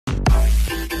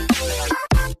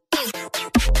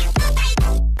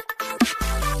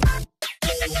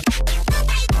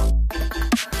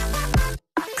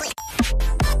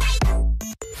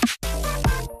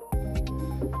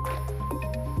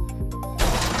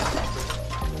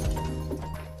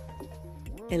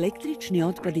Električni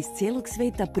otpad iz cijelog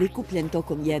sveta prikupljen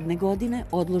tokom jedne godine,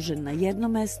 odložen na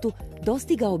jednom mestu,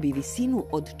 dostigao bi visinu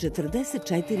od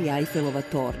 44 Eiffellova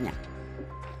tornja.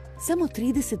 Samo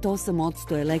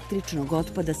 38% električnog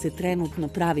otpada se trenutno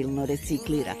pravilno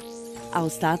reciklira, a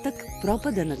ostatak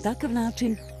propada na takav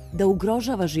način da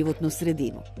ugrožava životnu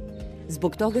sredinu.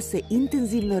 Zbog toga se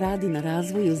intenzivno radi na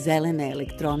razvoju zelene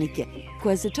elektronike,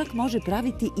 koja se čak može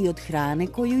praviti i od hrane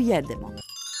koju jedemo.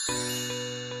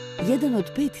 Jedan od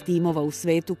 5 timova u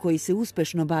svetu koji se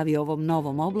uspešno bavi ovom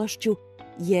novom oblašću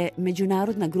je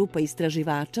međunarodna grupa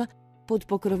istraživača pod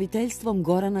pokroviteljstvom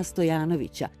Gorana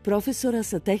Stojanovića, profesora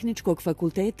sa Tehničkog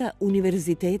fakulteta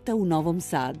Univerziteta u Novom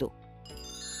Sadu.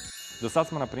 Do sad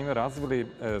smo, na primjer, razvili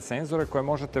senzore koje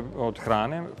možete od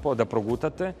hrane da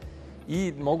progutate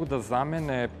i mogu da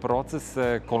zamene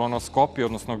procese kolonoskopije,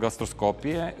 odnosno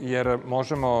gastroskopije, jer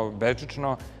možemo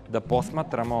bežično da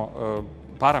posmatramo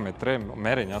parametre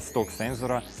merenja s tog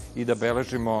senzora i da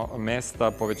beležimo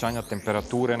mesta povećanja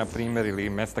temperature, na primjer, ili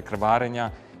mesta krvarenja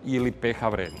ili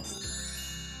pH vrednost.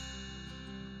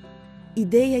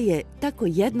 Ideja je tako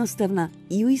jednostavna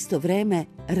i u isto vreme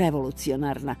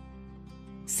revolucionarna.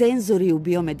 Senzori u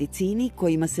biomedicini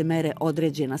kojima se mere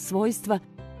određena svojstva,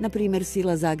 na primjer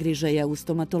sila zagrižaja u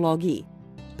stomatologiji,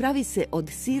 pravi se od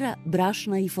sira,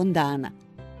 brašna i fondana,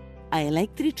 a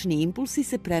električni impulsi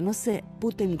se prenose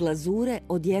putem glazure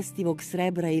od jestivog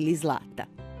srebra ili zlata.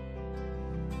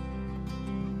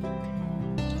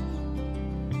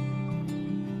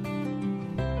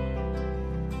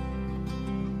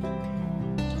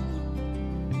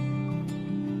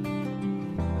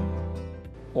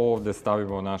 Ovde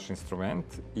stavimo naš instrument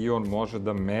i on može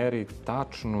da meri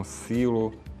tačnu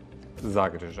silu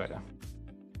zagrižaja.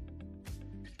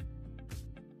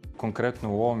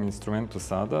 Konkretno u ovom instrumentu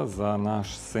sada, za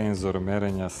naš senzor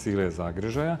merenja sile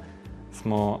zagrižaja,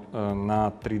 smo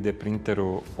na 3D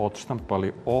printeru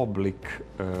odštampali oblik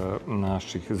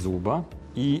naših zuba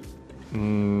i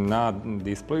na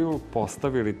displeju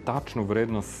postavili tačnu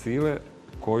vrednost sile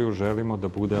koju želimo da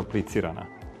bude aplicirana.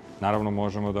 Naravno,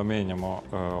 možemo da menjamo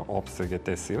opsege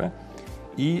te sile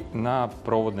i na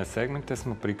provodne segmente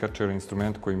smo prikačili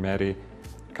instrument koji meri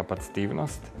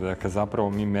kapacitivnost. Dakle, zapravo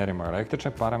mi merimo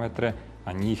električne parametre,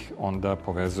 a njih onda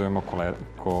povezujemo,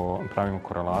 pravimo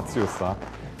korelaciju sa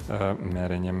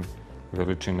merenjem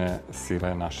veličine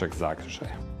sile našeg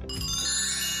zagrižaja.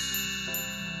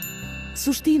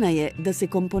 Suština je da se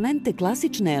komponente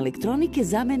klasične elektronike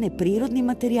zamene prirodnim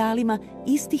materijalima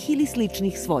istih ili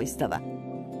sličnih svojstava.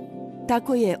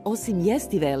 Tako je, osim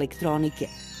jestive elektronike,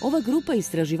 ova grupa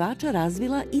istraživača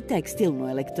razvila i tekstilnu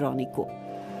elektroniku.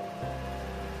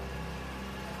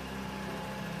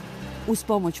 Uz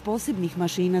pomoć posebnih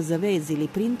mašina za vez ili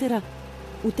printera,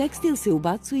 u tekstil se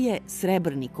ubacuje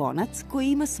srebrni konac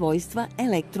koji ima svojstva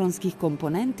elektronskih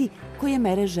komponenti koje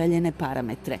mere željene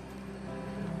parametre.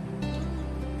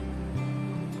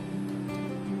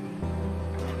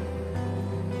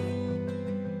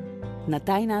 Na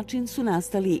taj način su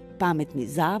nastali pametni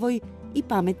zavoj i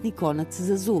pametni konac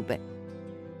za zube.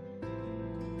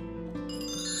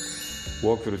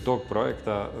 U okviru tog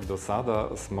projekta do sada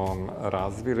smo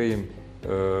razvili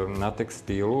na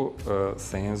tekstilu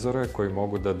senzore koji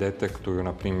mogu da detektuju,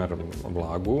 na primjer,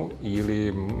 vlagu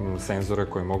ili senzore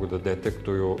koji mogu da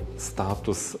detektuju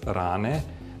status rane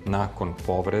nakon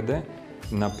povrede,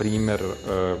 na primjer,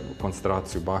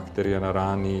 koncentraciju bakterija na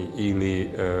rani ili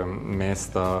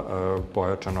mesta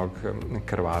pojačanog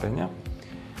krvarenja.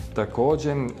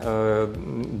 Takođe,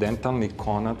 dentalni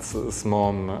konac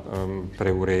smo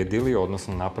preuredili,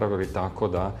 odnosno napravili tako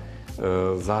da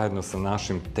zajedno sa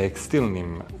našim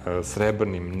tekstilnim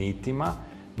srebrnim nitima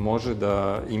može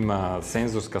da ima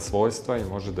senzorska svojstva i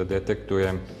može da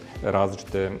detektuje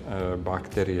različite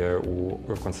bakterije,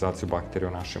 koncentraciju bakterija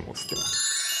u našim ustima.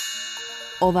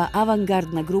 Ova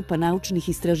avangardna grupa naučnih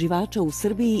istraživača u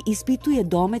Srbiji ispituje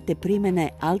domete primene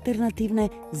alternativne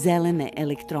zelene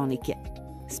elektronike,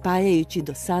 spajajući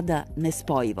do sada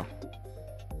nespojivo.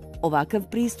 Ovakav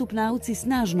pristup nauci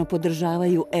snažno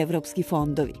podržavaju evropski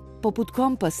fondovi. Poput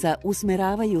kompasa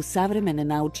usmeravaju savremene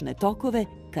naučne tokove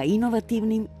ka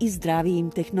inovativnim i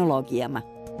zdravijim tehnologijama.